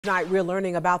Tonight, we're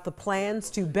learning about the plans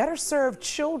to better serve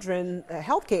children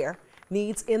healthcare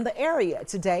needs in the area.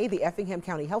 Today, the Effingham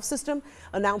County Health System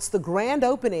announced the grand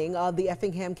opening of the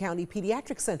Effingham County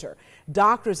Pediatric Center.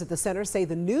 Doctors at the center say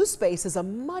the new space is a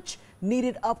much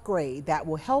needed upgrade that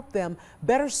will help them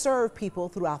better serve people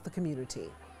throughout the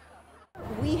community.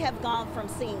 We have gone from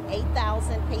seeing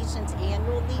 8,000 patients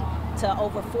annually to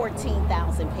over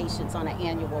 14,000 patients on an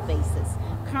annual basis.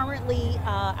 Currently,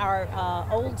 our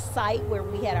old site where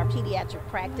we had our pediatric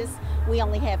practice, we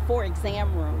only had 4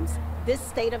 exam rooms. This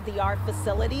state-of-the-art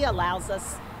facility allows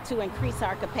us to increase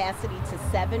our capacity to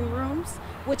 7 rooms,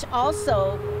 which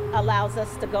also allows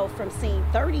us to go from seeing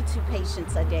 32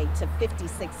 patients a day to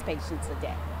 56 patients a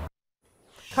day.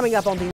 Coming up on the